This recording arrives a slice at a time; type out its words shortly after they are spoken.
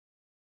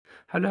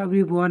Hello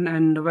everyone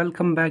and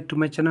welcome back to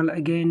my channel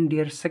again,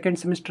 dear second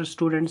semester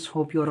students.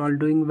 Hope you are all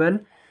doing well.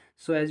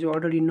 So as you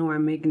already know,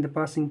 I'm making the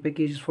passing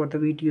packages for the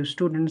VTU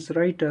students,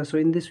 right? So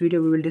in this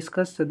video we will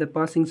discuss the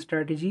passing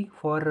strategy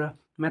for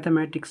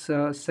mathematics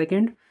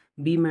second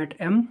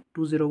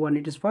Bmatm201.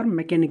 It is for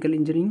mechanical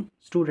engineering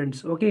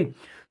students. Okay,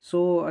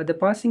 so the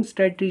passing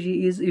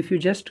strategy is if you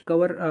just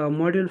cover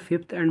module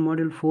 5th and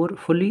module 4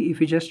 fully,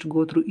 if you just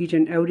go through each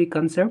and every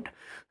concept,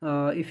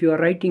 if you are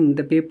writing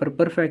the paper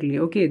perfectly,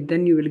 okay,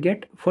 then you will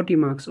get 40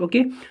 marks.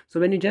 Okay, so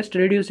when you just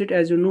reduce it,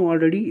 as you know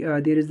already,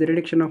 there is the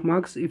reduction of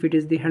marks. If it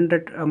is the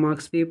 100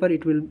 marks paper,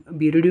 it will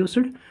be reduced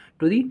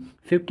to the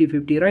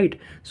 50-50, right?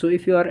 So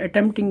if you are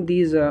attempting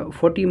these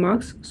 40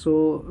 marks,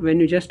 so when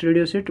you just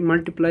reduce it,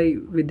 multiply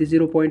with the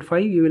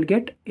 0.5, you will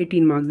get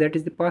 18 marks. That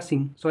is the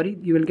passing. Sorry,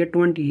 you will get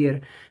 20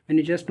 here. When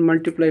you just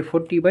multiply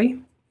 40 by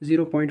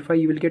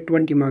 0.5, you will get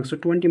 20 marks. So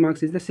 20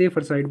 marks is the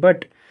safer side,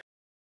 but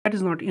that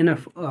is not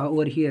enough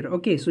over here.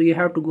 Okay, so you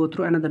have to go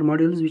through another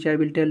modules, which I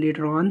will tell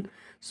later on.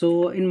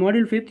 So in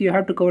module 5th, you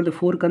have to cover the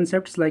 4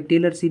 concepts like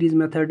Taylor series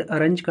method,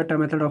 Runge kutta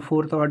method of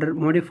 4th order,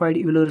 modified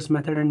Euler's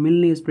method, and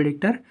milnes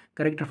predictor,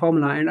 corrector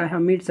formula. And I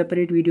have made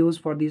separate videos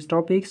for these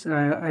topics.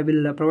 I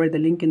will provide the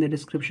link in the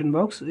description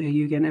box.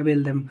 You can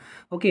avail them.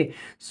 Okay,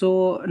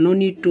 so no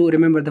need to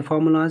remember the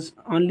formulas,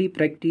 only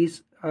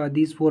practice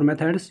these 4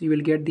 methods. You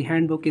will get the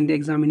handbook in the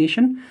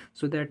examination,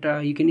 so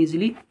that you can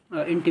easily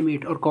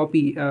intimate or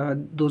copy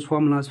those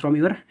formulas from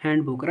your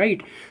handbook,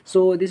 right?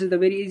 So this is the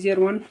very easier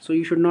one, so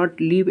you should not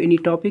leave any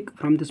topic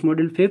from this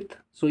module 5th,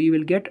 so you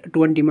will get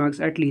 20 marks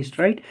at least,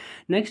 right?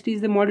 Next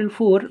is the module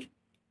 4,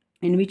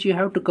 in which you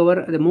have to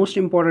cover the most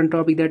important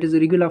topic, that is the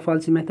regula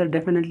falsi method.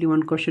 Definitely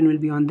one question will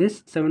be on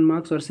this, 7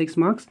 marks or 6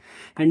 marks,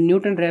 and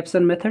Newton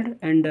raphson method,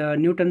 and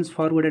Newton's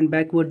forward and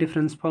backward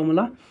difference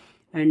formula,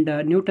 and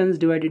Newton's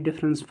divided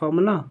difference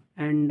formula,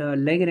 and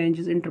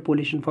Lagrange's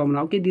interpolation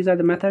formula. Okay, these are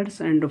the methods,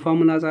 and the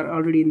formulas are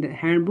already in the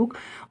handbook.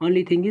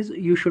 Only thing is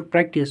you should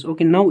practice,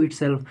 okay, now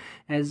itself,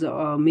 as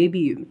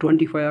maybe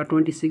 25 or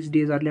 26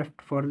 days are left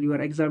for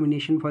your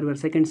examination for your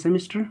second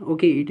semester.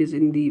 Okay, it is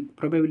in the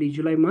probably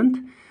July month,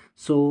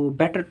 so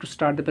better to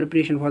start the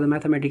preparation for the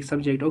mathematics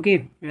subject.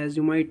 Okay, as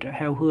you might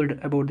have heard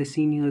about the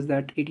seniors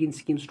that 18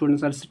 scheme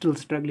students are still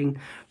struggling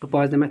to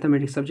pass the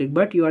mathematics subject,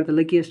 but you are the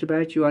luckiest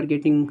batch. You are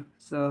getting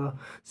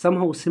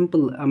somehow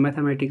simple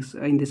mathematics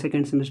in the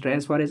second semester.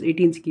 As far as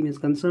 18 scheme is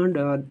concerned,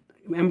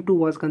 M2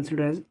 was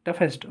considered as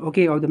toughest,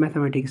 okay, of the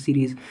mathematics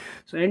series.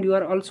 So, and you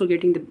are also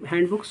getting the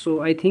handbook, so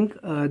I think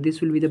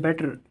this will be the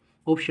better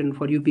option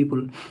for you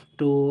people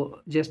to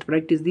just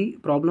practice the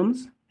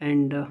problems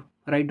and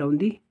write down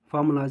the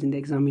formulas in the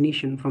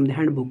examination from the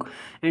handbook.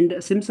 And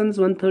Simpson's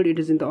 1/3, it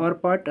is in the or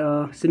part,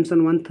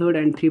 Simpson 1/3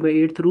 and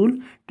 3/8 rule,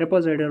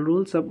 trapezoidal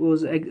rule.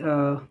 Suppose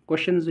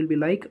questions will be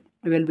like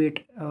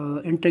evaluate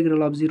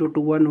integral of 0 to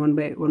 1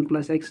 by 1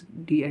 plus x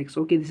dx.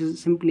 Okay, this is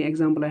simply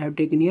example I have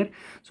taken here.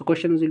 So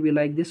questions will be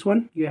like this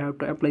one. You have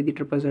to apply the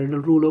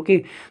trapezoidal rule.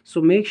 Okay, so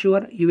make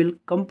sure you will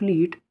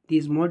complete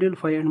these module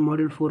 5 and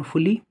module 4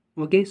 fully,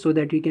 okay, so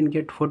that you can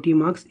get 40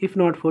 marks. If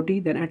not 40,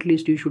 then at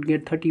least you should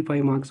get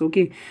 35 marks.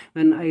 Okay,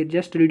 when I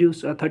just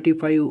reduce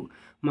 35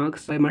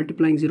 marks by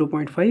multiplying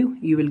 0.5,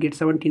 you will get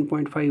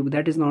 17.5.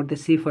 that is not the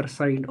safer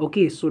side.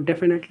 Okay, so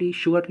definitely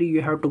surely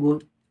you have to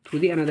go through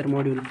the another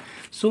module.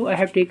 So I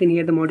have taken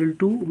here the module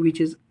 2,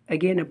 which is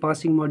again a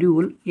passing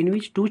module, in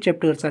which 2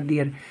 chapters are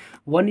there.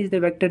 One is the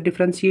vector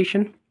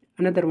differentiation,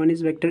 another one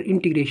is vector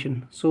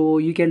integration. So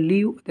you can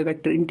leave the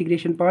vector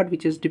integration part,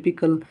 which is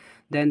typical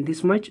than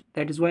this much.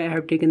 That is why I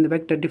have taken the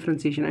vector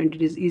differentiation, and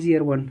it is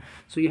easier one,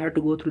 so you have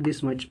to go through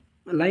this much.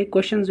 Like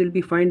questions will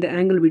be find the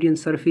angle between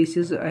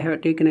surfaces. I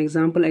have taken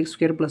example x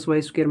square plus y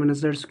square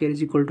minus z square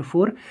is equal to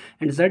 4,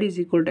 and z is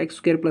equal to x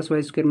square plus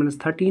y square minus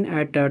 13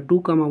 at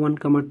 2, 1,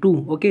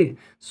 2. Okay,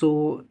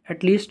 so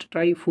at least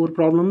try 4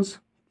 problems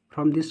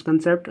from this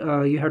concept.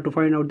 You have to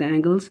find out the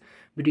angles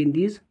between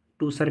these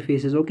 2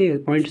 surfaces. Okay,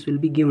 points will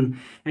be given,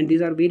 and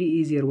these are very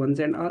easier ones.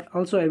 And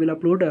also I will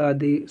upload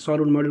the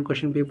solved model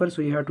question paper,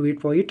 so you have to wait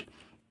for it.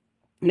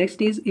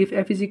 Next is, if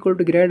f is equal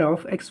to grad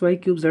of xy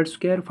cube z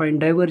square, find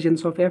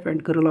divergence of f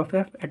and curl of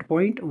f at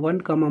point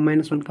 1 comma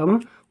minus 1 comma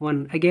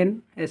 1.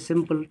 Again a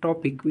simple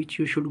topic which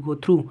you should go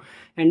through.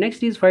 And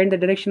next is, find the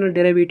directional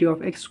derivative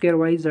of x square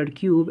y z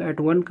cube at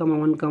 1 comma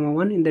 1 comma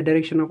 1 in the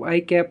direction of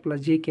I cap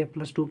plus j cap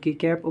plus 2k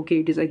cap.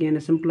 Okay, it is again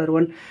a simpler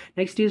one.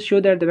 Next is,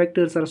 show that the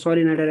vectors are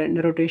solenoidal and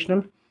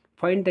rotational.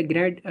 Find the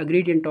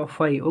gradient of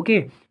phi.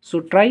 Okay, so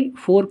try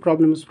 4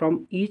 problems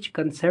from each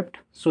concept,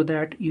 so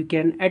that you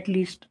can at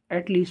least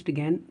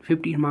gain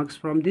 15 marks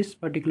from this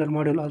particular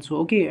model also.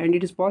 Okay, and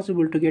it is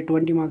possible to get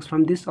 20 marks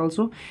from this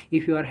also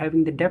if you are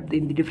having the depth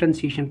in the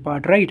differentiation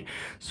part, right?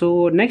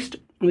 So next,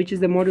 which is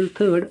the module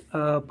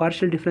 3rd,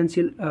 partial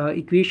differential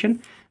equation.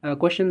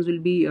 Questions will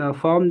be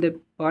form the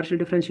partial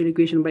differential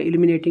equation by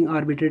eliminating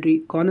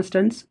arbitrary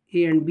constants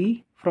a and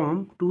b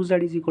from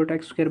 2z is equal to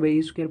x square by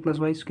a square plus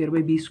y square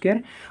by b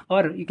square,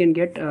 or you can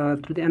get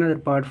through the another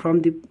part from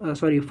the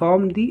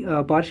form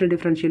the partial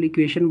differential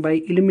equation by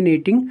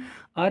eliminating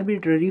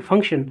arbitrary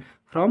function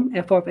from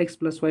f of x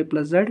plus y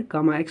plus z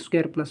comma x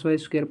square plus y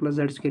square plus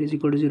z square is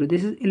equal to 0.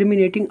 This is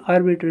eliminating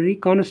arbitrary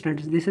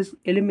constants. This is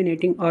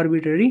eliminating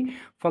arbitrary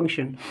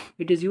function.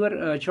 It is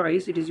your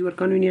choice, it is your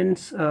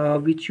convenience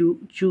which you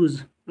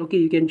choose. Okay,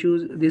 you can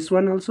choose this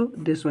one also,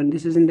 this one.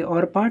 This is in the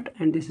or part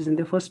and this is in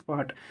the first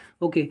part.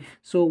 Okay,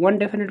 so one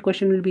definite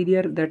question will be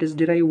there, that is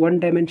derive one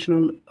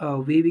dimensional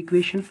wave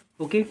equation.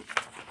 Okay,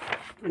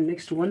 and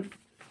next one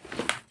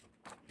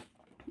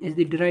is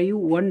the derive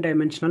one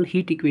dimensional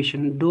heat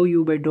equation. Dou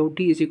u by dou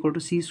t is equal to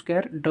c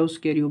square dou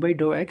square u by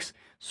dou x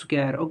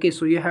square. Okay,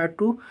 so you have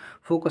to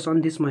focus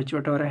on this much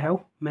whatever I have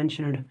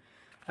mentioned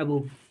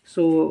above.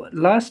 So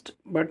last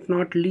but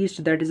not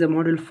least, that is the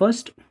model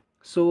first.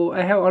 So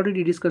I have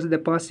already discussed the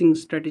passing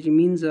strategy,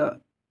 means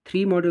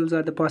 3 modules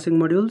are the passing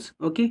modules.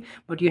 Okay,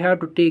 but you have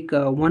to take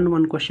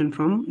one question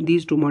from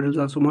these 2 modules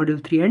also, module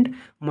 3 and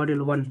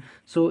module 1.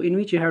 So in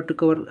which you have to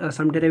cover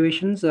some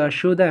derivations.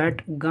 Show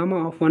that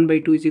gamma of 1 by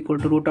 2 is equal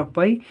to root of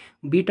pi,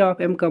 beta of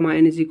m comma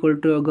n is equal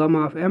to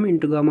gamma of m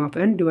into gamma of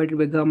n divided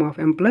by gamma of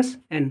m plus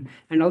n.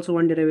 And also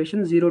one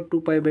derivation, 0 to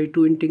pi by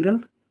 2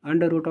 integral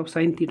under root of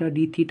sine theta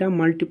d theta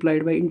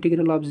multiplied by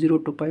integral of 0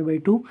 to pi by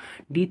 2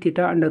 d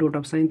theta under root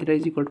of sine theta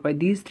is equal to pi.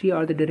 These 3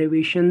 are the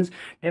derivations.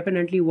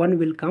 Definitely one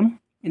will come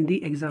in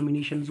the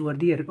examinations over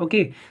there.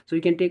 Okay, so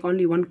you can take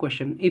only one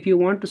question. If you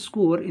want to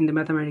score in the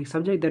mathematics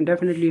subject, then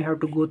definitely you have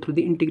to go through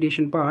the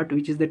integration part,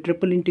 which is the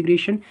triple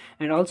integration,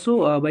 and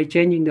also by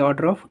changing the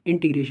order of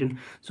integration.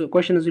 So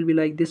questions will be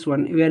like this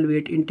one: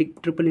 evaluate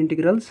triple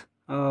integrals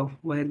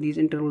where these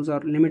intervals or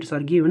limits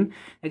are given,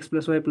 x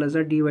plus y plus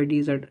z dy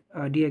dz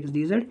dx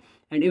dz,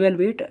 and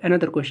evaluate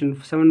another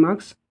question, 7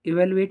 marks,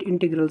 evaluate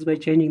integrals by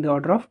changing the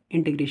order of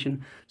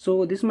integration.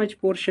 So this much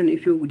portion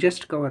if you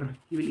just cover,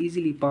 you will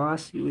easily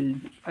pass. You will,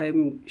 I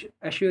am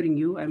assuring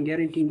you, I am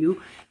guaranteeing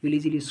you will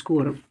easily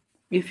score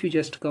if you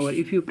just cover,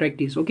 if you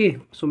practice. Okay,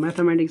 so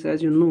mathematics,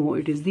 as you know,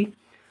 it is the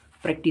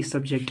practice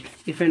subject.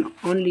 If and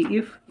only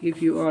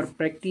if you are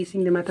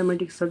practicing the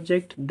mathematics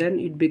subject, then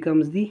it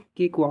becomes the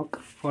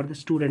cakewalk for the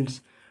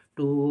students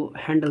to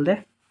handle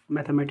the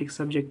mathematics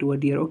subject over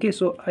there. Okay,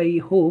 so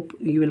I hope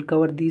you will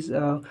cover these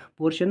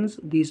portions,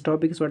 these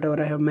topics, whatever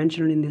I have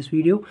mentioned in this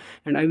video,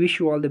 and I wish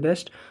you all the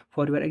best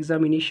for your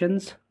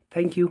examinations.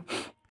 Thank you.